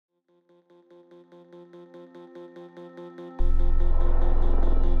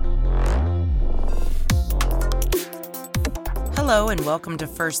Hello and welcome to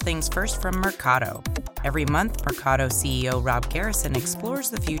First Things First from Mercado. Every month, Mercado CEO Rob Garrison explores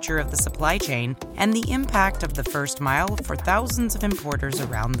the future of the supply chain and the impact of the first mile for thousands of importers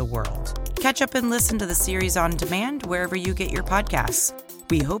around the world. Catch up and listen to the series on demand wherever you get your podcasts.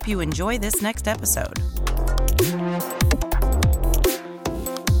 We hope you enjoy this next episode.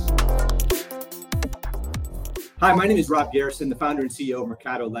 Hi, my name is Rob Garrison, the founder and CEO of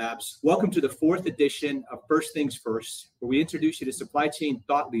Mercado Labs. Welcome to the fourth edition of First Things First, where we introduce you to supply chain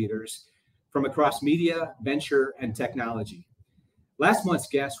thought leaders from across media, venture, and technology. Last month's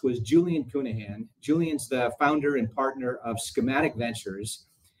guest was Julian Cunahan. Julian's the founder and partner of Schematic Ventures,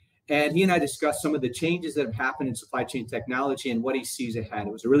 and he and I discussed some of the changes that have happened in supply chain technology and what he sees ahead.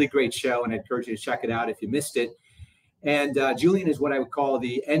 It was a really great show, and I encourage you to check it out if you missed it. And Julian is what I would call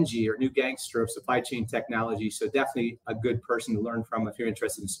the NG or new gangster of supply chain technology. So definitely a good person to learn from if you're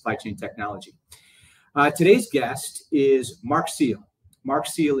interested in supply chain technology. Today's guest is Mark Seal. Mark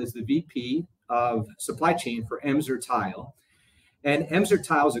Seal is the VP of supply chain for Emser Tile. And Emser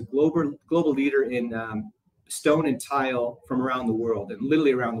Tile is a global leader in stone and tile from around the world, and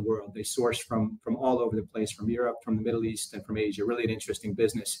literally around the world. They source from all over the place, from Europe, from the Middle East, and from Asia. Really an interesting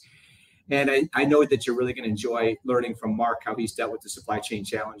business. And I know that you're really going to enjoy learning from Mark how he's dealt with the supply chain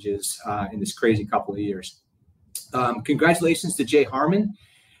challenges in this crazy couple of years. Congratulations to Jay Harmon.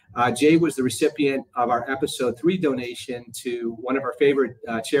 Jay was the recipient of our episode 3 donation to one of our favorite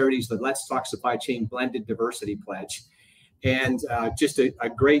charities, the Let's Talk Supply Chain Blended Diversity Pledge. And just a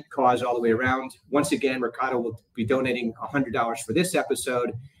great cause all the way around. Once again, Mercado will be donating $100 for this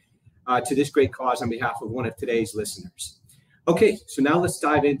episode to this great cause on behalf of one of today's listeners. Okay, so now let's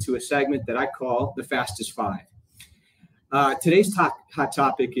dive into a segment that I call the Fastest 5. Today's hot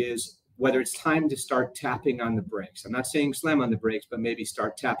topic is whether it's time to start tapping on the brakes. I'm not saying slam on the brakes, but maybe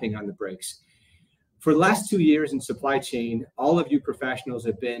start tapping on the brakes. For the last 2 years in supply chain, all of you professionals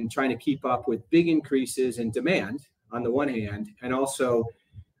have been trying to keep up with big increases in demand on the one hand, and also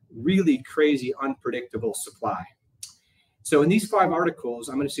really crazy, unpredictable supply. So in these 5 articles,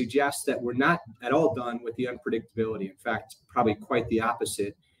 I'm going to suggest that we're not at all done with the unpredictability. In fact, probably quite the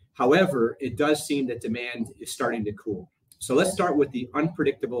opposite. However, it does seem that demand is starting to cool. So let's start with the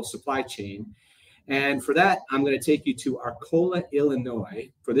unpredictable supply chain. And for that, I'm going to take you to Arcola,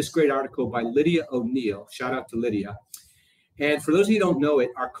 Illinois, for this great article by Lydia O'Neill. Shout out to Lydia. And for those of you who don't know it,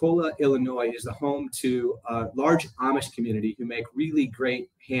 Arcola, Illinois is the home to a large Amish community who make really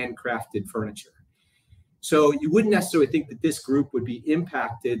great handcrafted furniture. So you wouldn't necessarily think that this group would be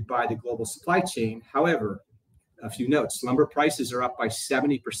impacted by the global supply chain. However, a few notes: lumber prices are up by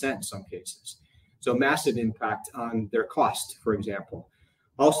 70% in some cases. So massive impact on their cost, for example.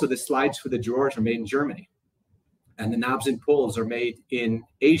 Also, the slides for the drawers are made in Germany, and the knobs and pulls are made in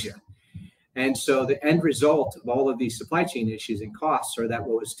Asia. And so the end result of all of these supply chain issues and costs are that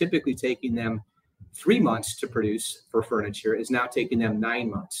what was typically taking them 3 months to produce for furniture is now taking them 9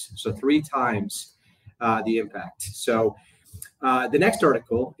 months. So 3 times the impact. So the next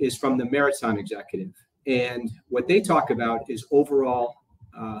article is from the Maritime Executive. And what they talk about is overall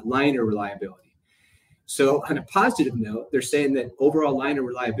liner reliability. So on a positive note, they're saying that overall liner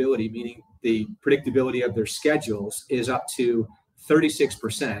reliability, meaning the predictability of their schedules, is up to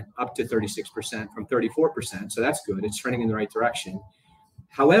 36% from 34%. So that's good. It's trending in the right direction.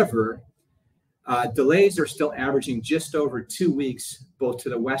 However, delays are still averaging just over 2 weeks, both to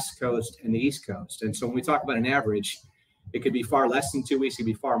the West Coast and the East Coast. And so when we talk about an average, it could be far less than 2 weeks, it could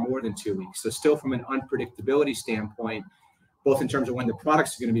be far more than 2 weeks. So still from an unpredictability standpoint, both in terms of when the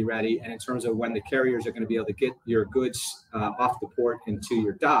products are going to be ready and in terms of when the carriers are going to be able to get your goods off the port and to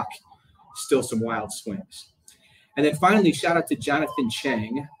your dock, still some wild swings. And then finally, shout out to Jonathan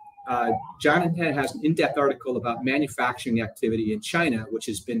Chang. Jonathan has an in-depth article about manufacturing activity in China, which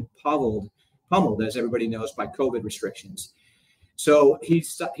has been pummeled, as everybody knows, by COVID restrictions. So he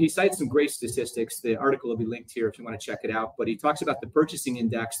cites some great statistics. The article will be linked here if you want to check it out. But he talks about the purchasing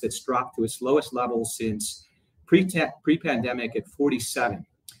index that's dropped to its lowest level since pre-pandemic at 47.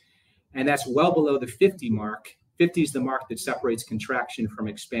 And that's well below the 50 mark. 50 is the mark that separates contraction from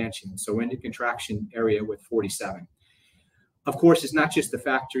expansion. So we're in the contraction area with 47. Of course, it's not just the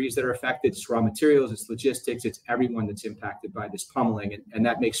factories that are affected, it's raw materials, it's logistics, it's everyone that's impacted by this pummeling, and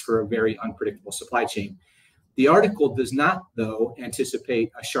that makes for a very unpredictable supply chain. The article does not, though,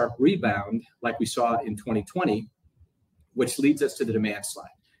 anticipate a sharp rebound like we saw in 2020, which leads us to the demand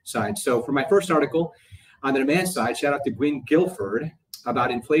side. So for my first article on the demand side, shout out to Gwyn Guilford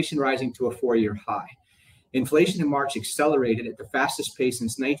about inflation rising to a 4-year high. Inflation in March accelerated at the fastest pace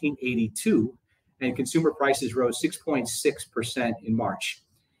since 1982, and consumer prices rose 6.6% in March.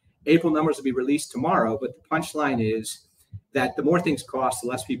 April numbers will be released tomorrow, but the punchline is that the more things cost, the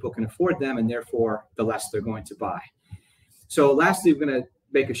less people can afford them, and therefore the less they're going to buy. So lastly, we're going to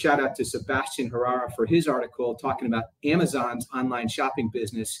make a shout out to Sebastian Herrera for his article talking about Amazon's online shopping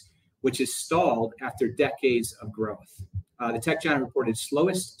business, which is stalled after decades of growth. The tech giant reported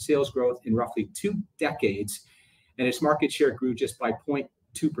slowest sales growth in roughly 2 decades, and its market share grew just by 0.2%,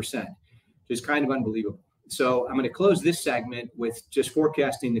 which is kind of unbelievable. So I'm going to close this segment with just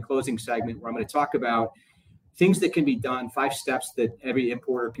forecasting the closing segment, where I'm going to talk about things that can be done, 5 steps that every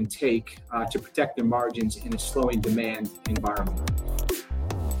importer can take to protect their margins in a slowing demand environment.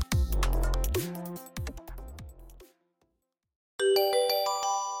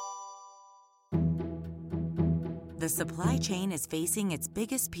 The supply chain is facing its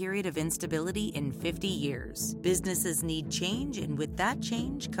biggest period of instability in 50 years. Businesses need change, and with that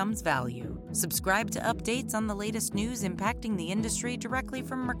change comes value. Subscribe to updates on the latest news impacting the industry directly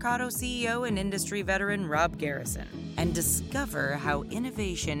from Mercado CEO and industry veteran Rob Garrison. And discover how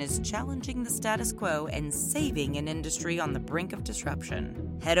innovation is challenging the status quo and saving an industry on the brink of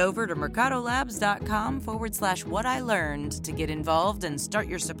disruption. Head over to mercadolabs.com/what I learned to get involved and start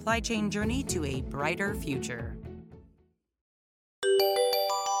your supply chain journey to a brighter future.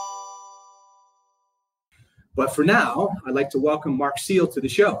 But for now, I'd like to welcome Mark Seal to the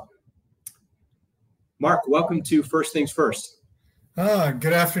show. Mark, welcome to First Things First.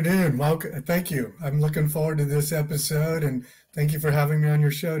 Good afternoon. Welcome. Thank you. I'm looking forward to this episode, and thank you for having me on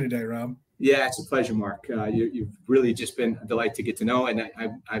your show today, Rob. Yeah, it's a pleasure, Mark. You've really just been a delight to get to know, and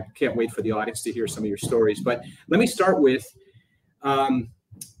I can't wait for the audience to hear some of your stories. But let me start with,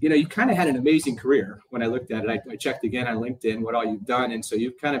 you kind of had an amazing career. When I looked at it, I checked again on LinkedIn what all you've done. And so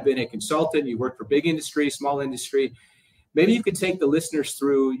you've kind of been a consultant. You worked for big industry, small industry. Maybe you could take the listeners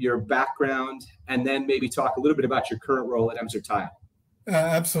through your background and then maybe talk a little bit about your current role at Emser Tile.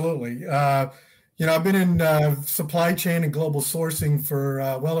 Absolutely. I've been in supply chain and global sourcing for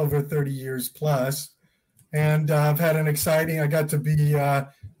well over 30 years plus. And I've had I got to be a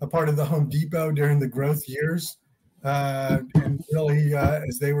part of the Home Depot during the growth years. And really,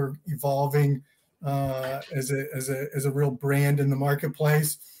 as they were evolving as a real brand in the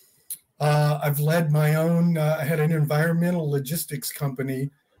marketplace, I've led my own. I had an environmental logistics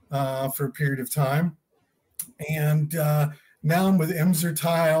company for a period of time, and now I'm with Emser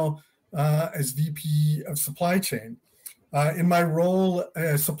Tile as VP of Supply Chain. In my role,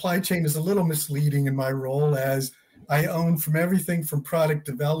 supply chain is a little misleading in my role, as I own from everything from product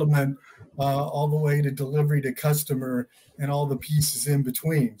development all the way to delivery to customer and all the pieces in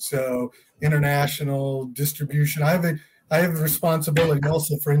between. So international distribution. I have a responsibility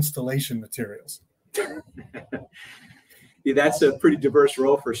also for installation materials. Yeah, that's a pretty diverse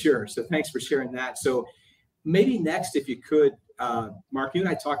role for sure. So thanks for sharing that. So maybe next, if you could, Mark, you and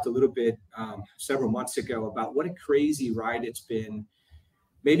I talked a little bit several months ago about what a crazy ride it's been.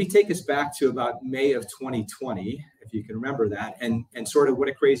 Maybe take us back to about May of 2020, if you can remember that, and sort of what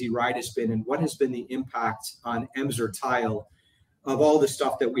a crazy ride it's been, and what has been the impact on Emser Tile of all the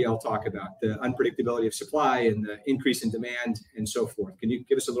stuff that we all talk about, the unpredictability of supply and the increase in demand and so forth. Can you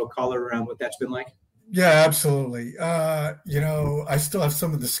give us a little color around what that's been like? Yeah, absolutely. I still have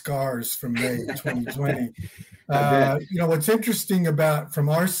some of the scars from May 2020. What's interesting about from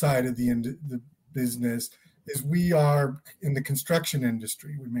our side of the business is we are in the construction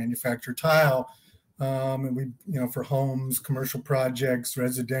industry. We manufacture tile, and we, for homes, commercial projects,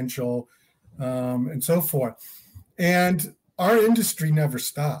 residential, and so forth. And our industry never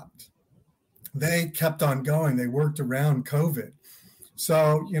stopped. They kept on going. They worked around COVID.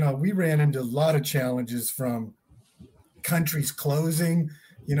 So, we ran into a lot of challenges from countries closing,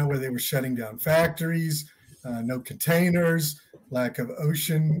 where they were shutting down factories, no containers, lack of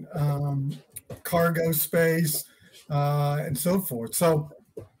ocean cargo space, and so forth. So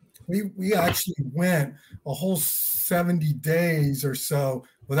we actually went a whole 70 days or so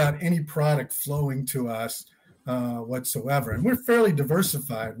without any product flowing to us whatsoever. And we're fairly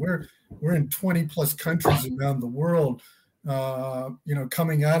diversified. We're in 20 plus countries around the world,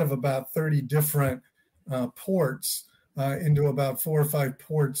 coming out of about 30 different ports into about 4 or 5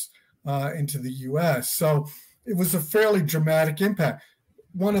 ports into the U.S. So it was a fairly dramatic impact.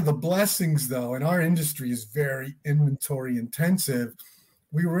 One of the blessings, though, and our industry is very inventory intensive,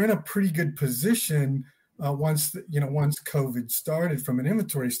 we were in a pretty good position once COVID started from an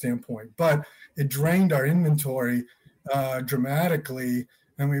inventory standpoint, but it drained our inventory dramatically,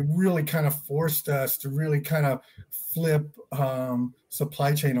 and we really kind of forced us to really kind of flip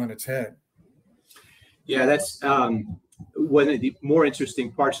supply chain on its head. Yeah, that's one of the more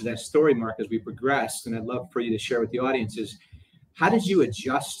interesting parts of that story, Mark, as we progressed, and I'd love for you to share with the audience, is how did you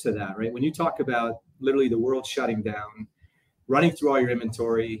adjust to that, right? When you talk about literally the world shutting down, running through all your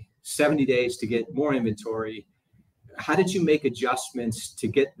inventory, 70 days to get more inventory. How did you make adjustments to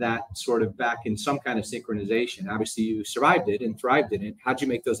get that sort of back in some kind of synchronization? Obviously, you survived it and thrived in it. How did you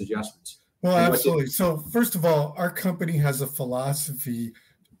make those adjustments? Well, absolutely. So first of all, our company has a philosophy,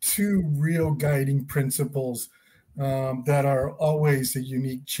 two real guiding principles that are always a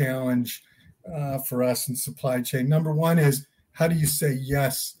unique challenge for us in supply chain. Number one is, how do you say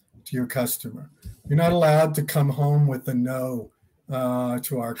yes to your customer? You're not allowed to come home with a no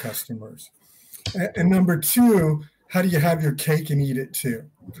to our customers. And number two, how do you have your cake and eat it too?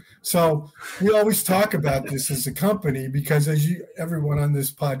 So we always talk about this as a company because, as everyone on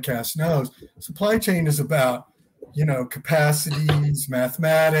this podcast knows, supply chain is about, capacities,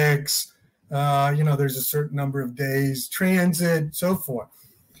 mathematics, there's a certain number of days, transit, so forth.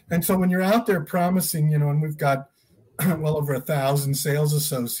 And so when you're out there promising, and we've got well over 1,000 sales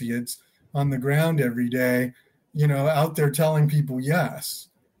associates on the ground every day, out there telling people yes.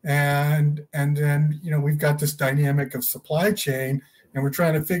 And then, we've got this dynamic of supply chain, and we're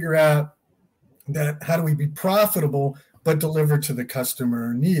trying to figure out that how do we be profitable but deliver to the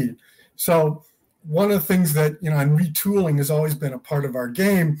customer need. So one of the things that, and retooling has always been a part of our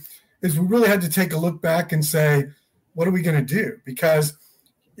game, is we really had to take a look back and say, what are we going to do? Because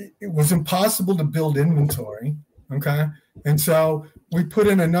it was impossible to build inventory, okay? And so we put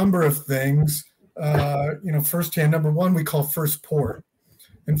in a number of things, firsthand. Number one, we call first port.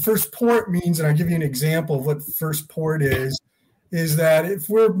 And first port means, and I'll give you an example of what first port is that if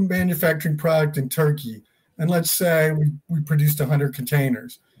we're manufacturing product in Turkey, and let's say we produced 100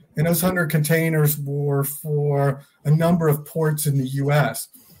 containers, and those 100 containers were for a number of ports in the U.S.,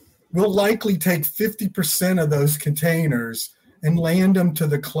 we'll likely take 50% of those containers and land them to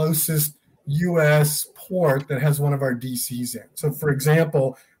the closest U.S. port that has one of our DCs in. So, for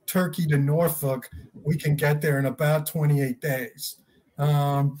example, Turkey to Norfolk, we can get there in about 28 days.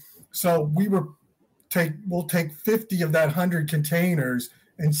 So we'll take 50 of that 100 containers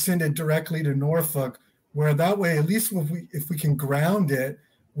and send it directly to Norfolk, where that way, at least if we can ground it,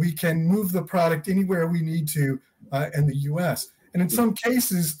 we can move the product anywhere we need to in the U.S. And in some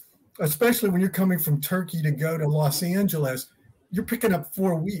cases, especially when you're coming from Turkey to go to Los Angeles, you're picking up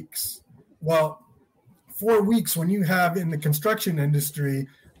 4 weeks. Well, 4 weeks when you have in the construction industry,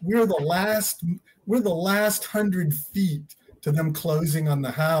 we're the last 100 feet to them closing on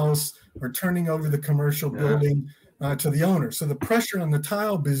the house or turning over the commercial building to the owner. So the pressure on the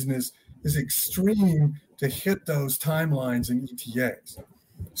tile business is extreme to hit those timelines and ETAs.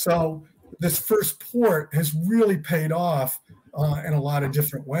 So this first port has really paid off in a lot of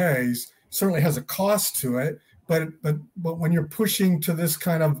different ways. Certainly has a cost to it, but when you're pushing to this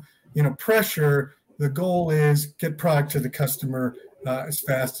kind of pressure, the goal is get product to the customer as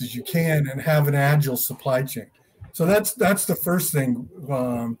fast as you can and have an agile supply chain. So that's the first thing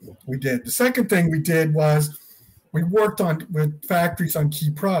we did. The second thing we did was we worked with factories on key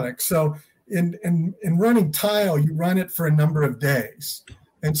products. So in running tile, you run it for a number of days.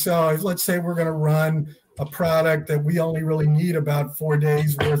 And so let's say we're going to run a product that we only really need about 4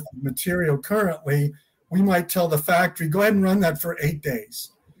 days worth of material currently, we might tell the factory, go ahead and run that for 8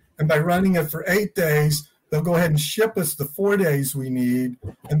 days. And by running it for 8 days, they'll go ahead and ship us the 4 days we need,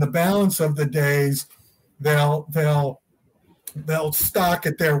 and the balance of the days they'll stock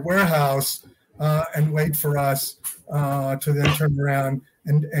at their warehouse and wait for us to then turn around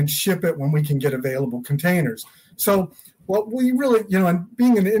and ship it when we can get available containers. So what we really, and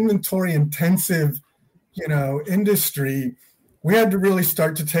being an inventory intensive, industry, we had to really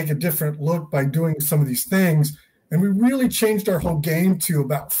start to take a different look by doing some of these things. And we really changed our whole game to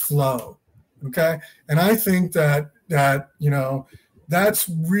about flow. Okay. And I think that that's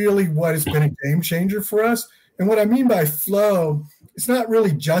really what has been a game changer for us. And what I mean by flow, it's not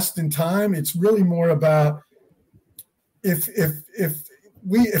really just in time. It's really more about if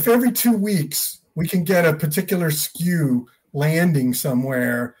every 2 weeks we can get a particular SKU landing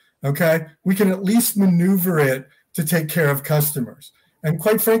somewhere, okay, we can at least maneuver it to take care of customers. And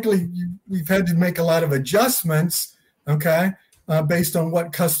quite frankly, we've had to make a lot of adjustments, okay, based on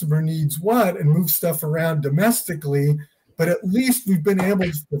what customer needs what and move stuff around domestically. But at least we've been able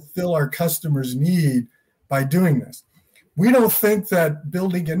to fulfill our customers' need by doing this. We don't think that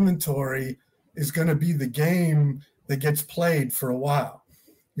building inventory is going to be the game that gets played for a while.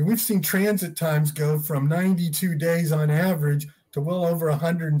 We've seen transit times go from 92 days on average to well over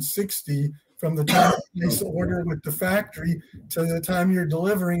 160 from the time you place the order with the factory to the time you're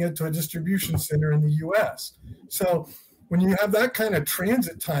delivering it to a distribution center in the U.S. So when you have that kind of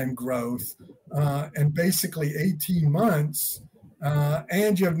transit time growth and basically 18 months,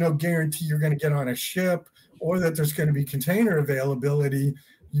 and you have no guarantee you're going to get on a ship or that there's going to be container availability,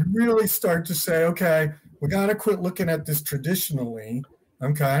 you really start to say, okay, we got to quit looking at this traditionally,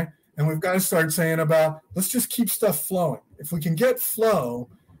 okay? And we've got to start saying about, let's just keep stuff flowing. If we can get flow,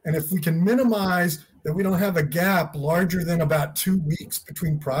 and if we can minimize that we don't have a gap larger than about 2 weeks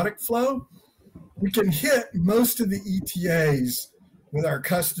between product flow, we can hit most of the ETAs with our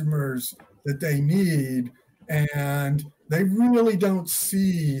customers that they need, and they really don't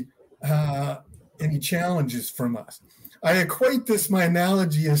see any challenges from us. I equate this, my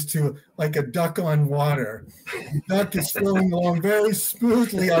analogy is to like a duck on water. The duck is flowing along very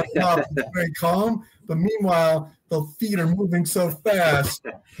smoothly on top, it's very calm, but meanwhile, the feet are moving so fast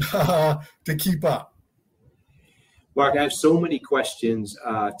to keep up. Mark, I have so many questions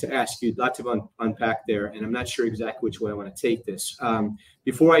to ask you, lots of unpack there, and I'm not sure exactly which way I want to take this.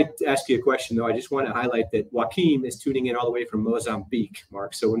 Before I ask you a question, though, I just want to highlight that Joaquin is tuning in all the way from Mozambique,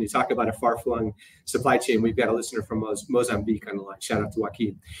 Mark. So when you talk about a far-flung supply chain, we've got a listener from Mozambique on the line. Shout out to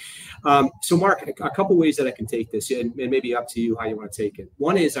Joaquin. So, Mark, a couple ways that I can take this, and maybe up to you how you want to take it.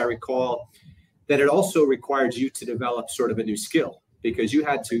 One is I recall that it also required you to develop sort of a new skill because you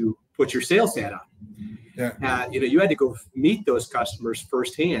had to put your sales hat on. Yeah. You had to go meet those customers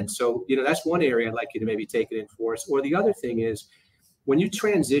firsthand. So, that's one area I'd like you to maybe take it in for us. Or the other thing is when you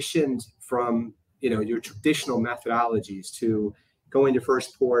transitioned from, your traditional methodologies to going to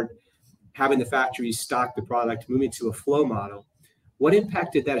first port, having the factories stock the product, moving to a flow model, what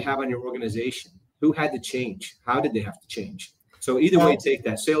impact did that have on your organization? Who had to change? How did they have to change? So either way, take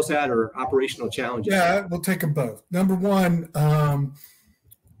that sales hat or operational challenges. Yeah, we'll take them both. Number one, I've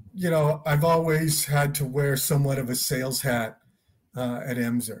always had to wear somewhat of a sales hat at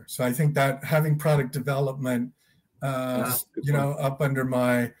Emser. So I think that having product development, up under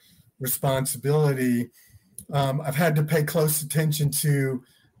my responsibility, I've had to pay close attention to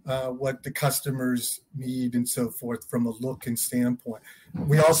what the customers need and so forth from a look and standpoint.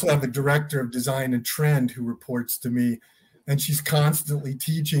 We also have a director of design and trend who reports to me, and she's constantly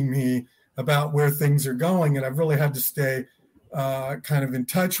teaching me about where things are going. And I've really had to stay kind of in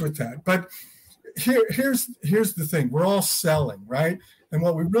touch with that. But here's the thing. We're all selling, right? And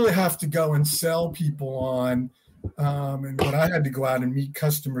what we really have to go and sell people on, and what I had to go out and meet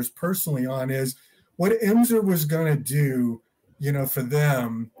customers personally on is what Emser was going to do, for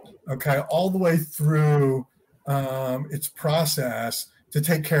them, okay, all the way through its process to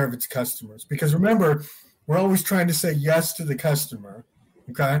take care of its customers. Because remember, we're always trying to say yes to the customer,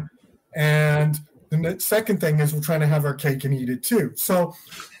 okay? And the second thing is we're trying to have our cake and eat it too. So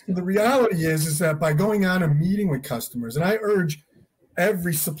the reality is that by going out and meeting with customers, and I urge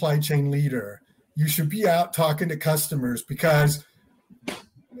every supply chain leader, you should be out talking to customers because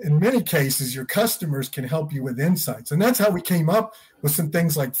in many cases, your customers can help you with insights. And that's how we came up with some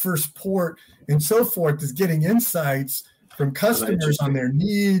things like first port and so forth, is getting insights from customers on their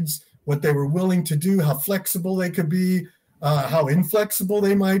needs, what they were willing to do, how flexible they could be, how inflexible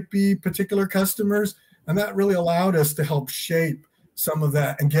they might be, particular customers. And that really allowed us to help shape some of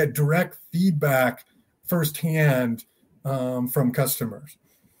that and get direct feedback firsthand from customers.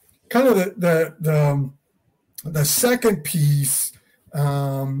 Kind of the second piece,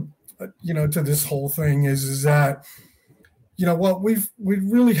 to this whole thing is that, what we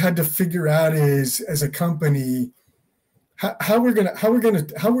really had to figure out is, as a company, how we're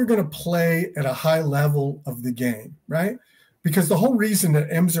gonna play at a high level of the game, right? Because the whole reason that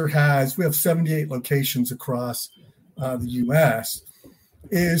Emser we have 78 locations across the U.S.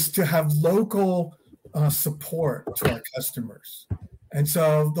 is to have local support to our customers. And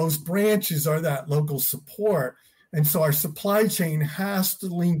so those branches are that local support. And so our supply chain has to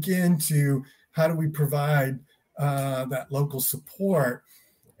link into how do we provide that local support.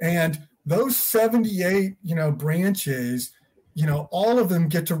 And those 78, branches, all of them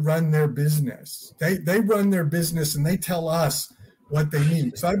get to run their business. They run their business and they tell us what they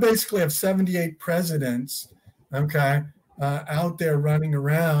need. So I basically have 78 presidents, okay, out there running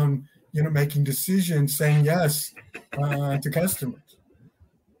around, making decisions, saying yes to customers.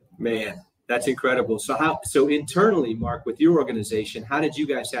 Man, that's incredible. So internally, Mark, with your organization, how did you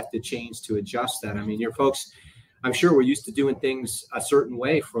guys have to change to adjust that? I mean, your folks, I'm sure, were used to doing things a certain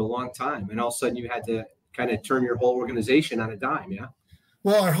way for a long time, and all of a sudden you had to kind of turn your whole organization on a dime, yeah?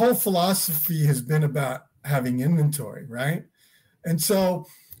 Well, our whole philosophy has been about having inventory, right? And so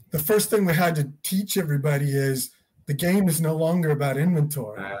the first thing we had to teach everybody is the game is no longer about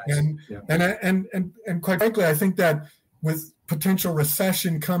inventory. And quite frankly, I think that with potential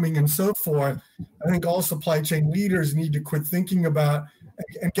recession coming and so forth, I think all supply chain leaders need to quit thinking about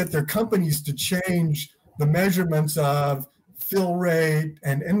and get their companies to change the measurements of fill rate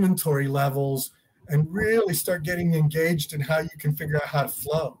and inventory levels and really start getting engaged in how you can figure out how to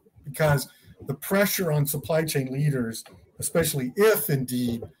flow, because the pressure on supply chain leaders, especially if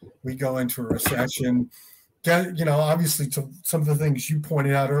indeed we go into a recession, obviously to some of the things you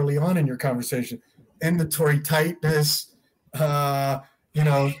pointed out early on in your conversation, inventory tightness, demand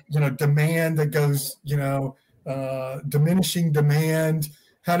that goes, diminishing demand,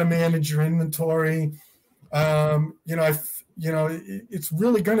 how to manage your inventory. It's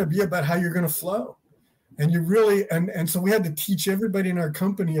really going to be about how you're going to flow. And you really, and so we had to teach everybody in our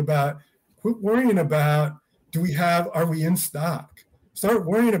company about, quit worrying about, are we in stock? Start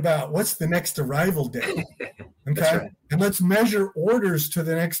worrying about what's the next arrival day. Okay. Right. And let's measure orders to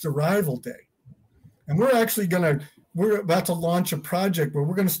the next arrival day. And we're about to launch a project where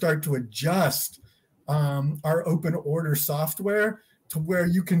we're going to start to adjust our open order software to where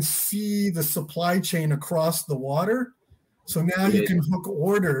you can see the supply chain across the water. So now you can hook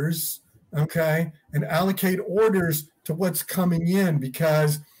orders, okay, and allocate orders to what's coming in,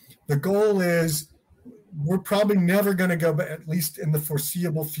 because the goal is we're probably never going to go, but at least in the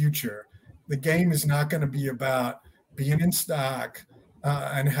foreseeable future, the game is not going to be about being in stock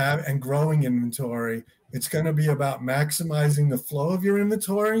and growing inventory. It's going to be about maximizing the flow of your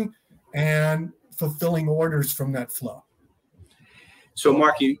inventory and fulfilling orders from that flow. So,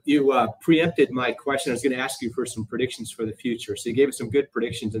 Mark, you preempted my question. I was going to ask you for some predictions for the future. So you gave us some good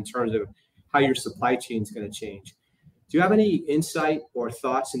predictions in terms of how your supply chain is going to change. Do you have any insight or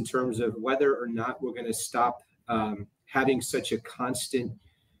thoughts in terms of whether or not we're going to stop having such a constant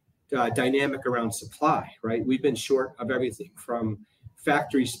dynamic around supply, right? We've been short of everything from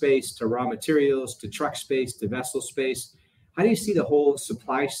factory space to raw materials to truck space to vessel space. How do you see the whole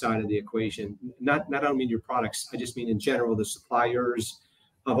supply side of the equation? I don't mean your products. I just mean in general, the suppliers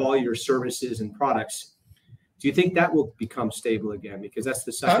of all your services and products. Do you think that will become stable again? Because that's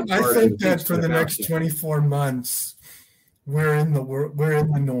the second part. I think that for the next 24 months, we're in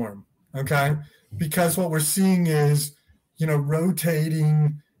the norm. Okay. Because what we're seeing is,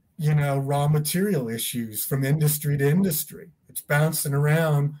 rotating, raw material issues from industry to industry. It's bouncing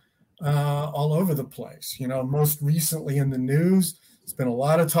around all over the place. Most recently in the news, there's been a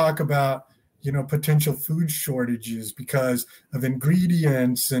lot of talk about, potential food shortages because of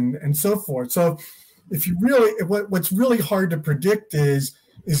ingredients and so forth. So if you really, what's really hard to predict is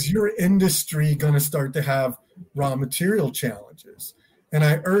your industry going to start to have raw material challenges? And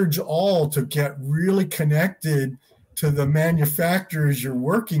I urge all to get really connected to the manufacturers you're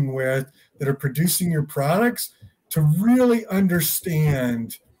working with that are producing your products to really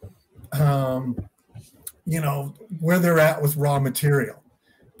understand, where they're at with raw material,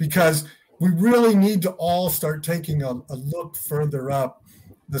 because we really need to all start taking a look further up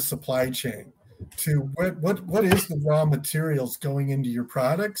the supply chain to what is the raw materials going into your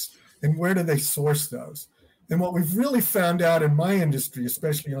products and where do they source those? And what we've really found out in my industry,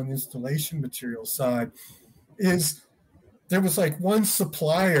 especially on the installation materials side, is there was like one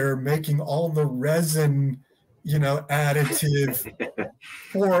supplier making all the resin, additive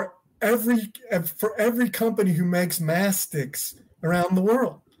for every company who makes mastics around the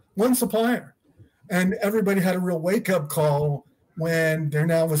world. One supplier. And everybody had a real wake-up call when there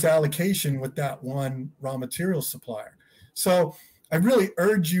now was allocation with that one raw material supplier. So I really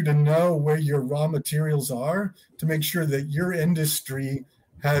urge you to know where your raw materials are to make sure that your industry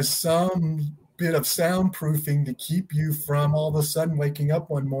has some bit of soundproofing to keep you from all of a sudden waking up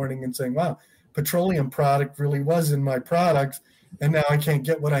one morning and saying, wow, petroleum product really was in my product, and now I can't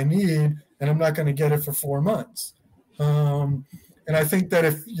get what I need, and I'm not going to get it for 4 months. And I think that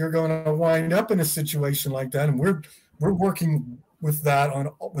if you're going to wind up in a situation like that, and we're working with that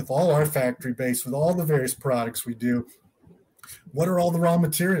with all our factory base, with all the various products we do, what are all the raw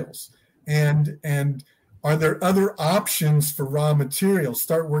materials? And are there other options for raw materials?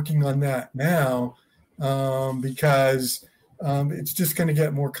 Start working on that now, because it's just going to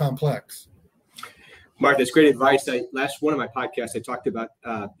get more complex. Mark, that's great advice. Last one of my podcasts, I talked about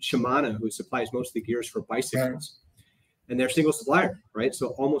Shimano, who supplies most of the gears for bicycles. Right. And they're single supplier, right? So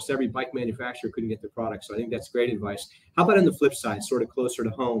almost every bike manufacturer couldn't get their product. So I think that's great advice. How about on the flip side, sort of closer to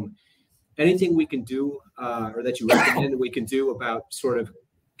home? Anything we can do or that you recommend that we can do about sort of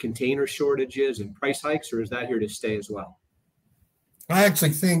container shortages and price hikes, or is that here to stay as well? I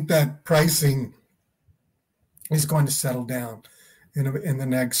actually think that pricing is going to settle down in the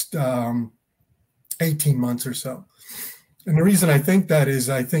next 18 months or so. And the reason I think that is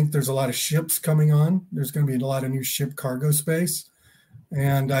I think there's a lot of ships coming on. There's going to be a lot of new ship cargo space.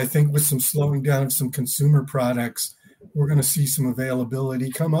 And I think with some slowing down of some consumer products, we're going to see some availability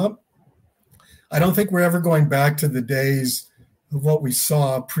come up. I don't think we're ever going back to the days of what we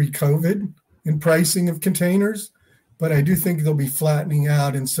saw pre-COVID. in pricing of containers, but I do think they'll be flattening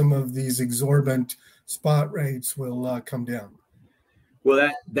out and some of these exorbitant spot rates will come down.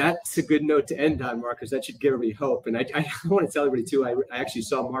 Well, that's a good note to end on, Mark, because that should give everybody hope. And I want to tell everybody too, I actually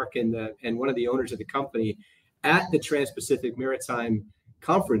saw Mark and one of the owners of the company at the Trans-Pacific Maritime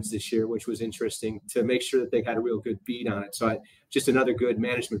Conference this year, which was interesting to make sure that they had a real good beat on it. So just another good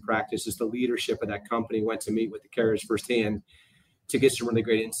management practice is the leadership of that company went to meet with the carriers firsthand to get some really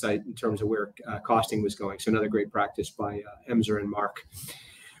great insight in terms of where costing was going. So another great practice by Emser and Mark.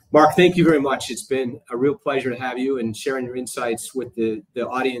 Mark, thank you very much. It's been a real pleasure to have you and sharing your insights with the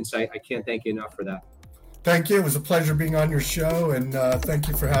audience. I can't thank you enough for that. Thank you. It was a pleasure being on your show, and thank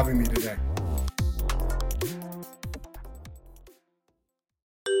you for having me today.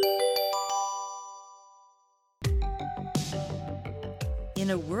 In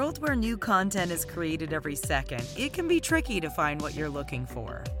a world where new content is created every second, it can be tricky to find what you're looking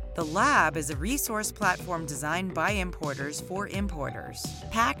for. The Lab is a resource platform designed by importers for importers,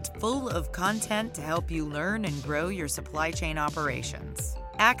 packed full of content to help you learn and grow your supply chain operations.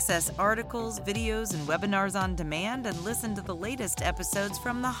 Access articles, videos, and webinars on demand and listen to the latest episodes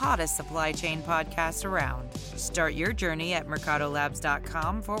from the hottest supply chain podcasts around. Start your journey at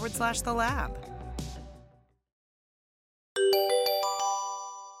mercadolabs.com/the lab.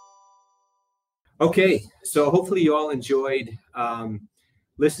 Okay, so hopefully you all enjoyed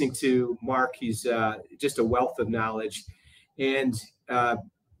listening to Mark. He's just a wealth of knowledge, and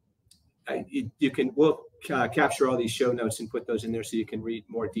we'll capture all these show notes and put those in there so you can read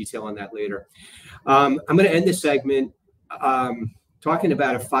more detail on that later. I'm going to end this segment talking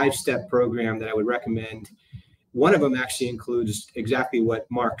about a 5-step program that I would recommend. One of them actually includes exactly what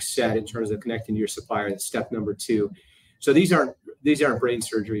Mark said in terms of connecting to your supplier. That's step number 2. So these aren't brain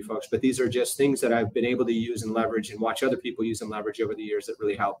surgery, folks, but these are just things that I've been able to use and leverage and watch other people use and leverage over the years that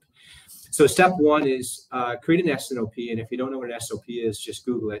really help. So step 1 is create an S&OP. And if you don't know what an SOP is, just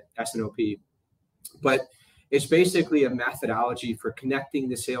Google it, S&OP. But it's basically a methodology for connecting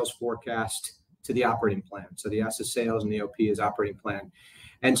the sales forecast to the operating plan. So the S is sales and the OP is operating plan.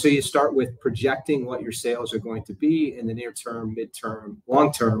 And so you start with projecting what your sales are going to be in the near term, midterm,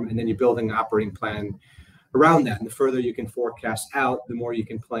 long term, and then you're building an operating plan around that. And the further you can forecast out, the more you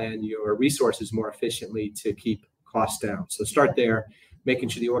can plan your resources more efficiently to keep costs down. So start there, making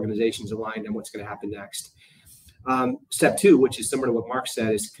sure the organization's aligned on what's going to happen next. Step 2, which is similar to what Mark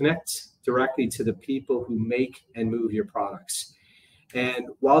said, is connect directly to the people who make and move your products. And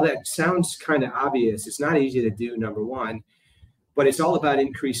while that sounds kind of obvious, it's not easy to do, number 1, but it's all about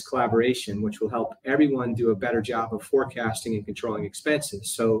increased collaboration, which will help everyone do a better job of forecasting and controlling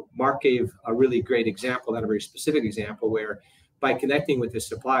expenses. So Mark gave a really great example, not a very specific example, where by connecting with the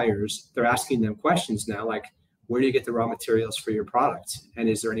suppliers, they're asking them questions now, like, where do you get the raw materials for your product? And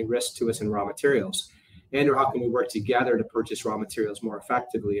is there any risk to us in raw materials? And or how can we work together to purchase raw materials more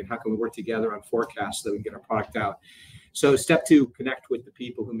effectively? And how can we work together on forecasts so that we can get our product out? So step 2, connect with the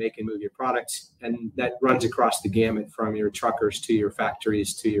people who make and move your products. And that runs across the gamut from your truckers to your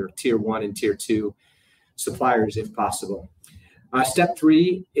factories to your tier 1 and tier 2 suppliers, if possible. Step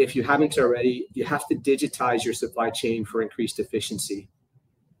 3, if you haven't already, you have to digitize your supply chain for increased efficiency.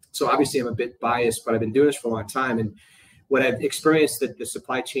 So obviously I'm a bit biased, but I've been doing this for a long time. And what I've experienced that the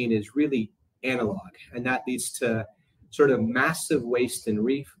supply chain is really analog, and that leads to sort of massive waste and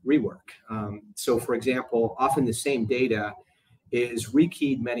rework. So for example, often the same data is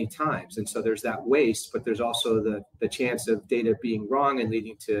rekeyed many times. And so there's that waste, but there's also the chance of data being wrong and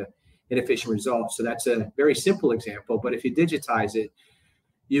leading to inefficient results. So that's a very simple example, but if you digitize it,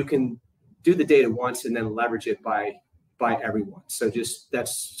 you can do the data once and then leverage it by everyone. So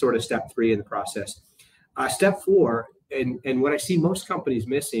that's sort of step 3 in the process. Step 4, and what I see most companies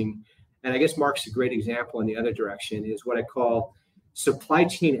missing, and I guess Mark's a great example in the other direction, is what I call supply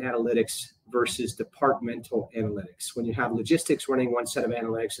chain analytics versus departmental analytics. When you have logistics running one set of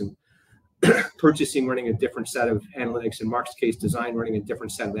analytics and purchasing running a different set of analytics, in Mark's case, design running a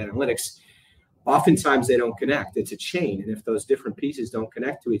different set of analytics, oftentimes they don't connect. It's a chain. And if those different pieces don't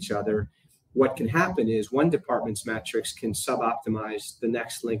connect to each other, what can happen is one department's metrics can sub-optimize the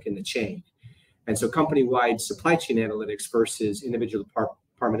next link in the chain. And so company-wide supply chain analytics versus individual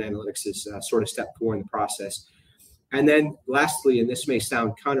department analytics is sort of step 4 in the process. And then lastly, and this may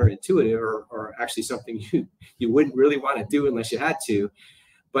sound counterintuitive or actually something you wouldn't really want to do unless you had to,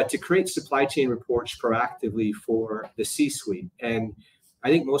 but to create supply chain reports proactively for the C-suite. And I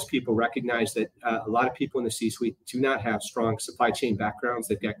think most people recognize that a lot of people in the C-suite do not have strong supply chain backgrounds.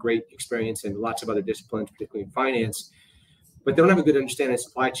 They've got great experience in lots of other disciplines, particularly in finance. but they don't have a good understanding of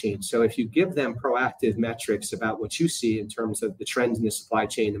supply chain. So if you give them proactive metrics about what you see in terms of the trends in the supply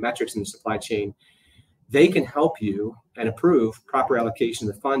chain, the metrics in the supply chain, they can help you and approve proper allocation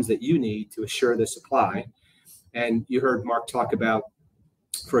of the funds that you need to assure the supply. And you heard Mark talk about,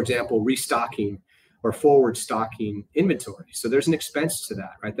 for example, restocking or forward stocking inventory. So there's an expense to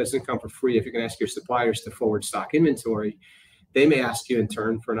that, right? That doesn't come for free. If you're going to ask your suppliers to forward stock inventory, they may ask you in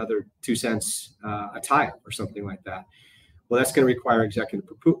turn for another 2 cents a tile or something like that. Well, that's going to require executive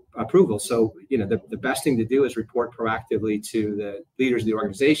approval. So, the best thing to do is report proactively to the leaders of the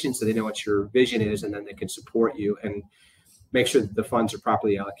organization so they know what your vision is, and then they can support you and make sure that the funds are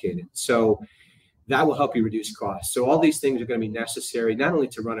properly allocated. So that will help you reduce costs. So all these things are going to be necessary, not only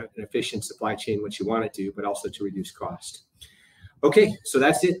to run an efficient supply chain, which you want to do, but also to reduce cost. Okay, so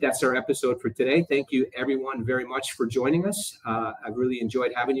that's it. That's our episode for today. Thank you, everyone, very much for joining us. I've really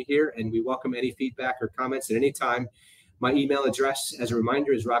enjoyed having you here, and we welcome any feedback or comments at any time. My email address, as a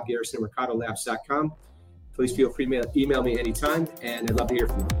reminder, is robgarrison@mercadolabs.com. Please feel free to email me anytime, and I'd love to hear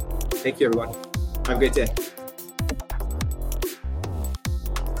from you. Thank you, everyone. Have a great day.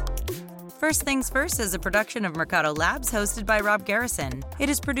 First Things First is a production of Mercado Labs hosted by Rob Garrison. It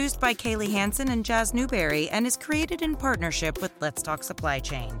is produced by Kaylee Hansen and Jazz Newberry and is created in partnership with Let's Talk Supply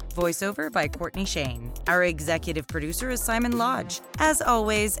Chain. Voiceover by Courtney Shane. Our executive producer is Simon Lodge. As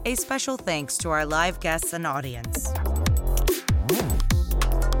always, a special thanks to our live guests and audience.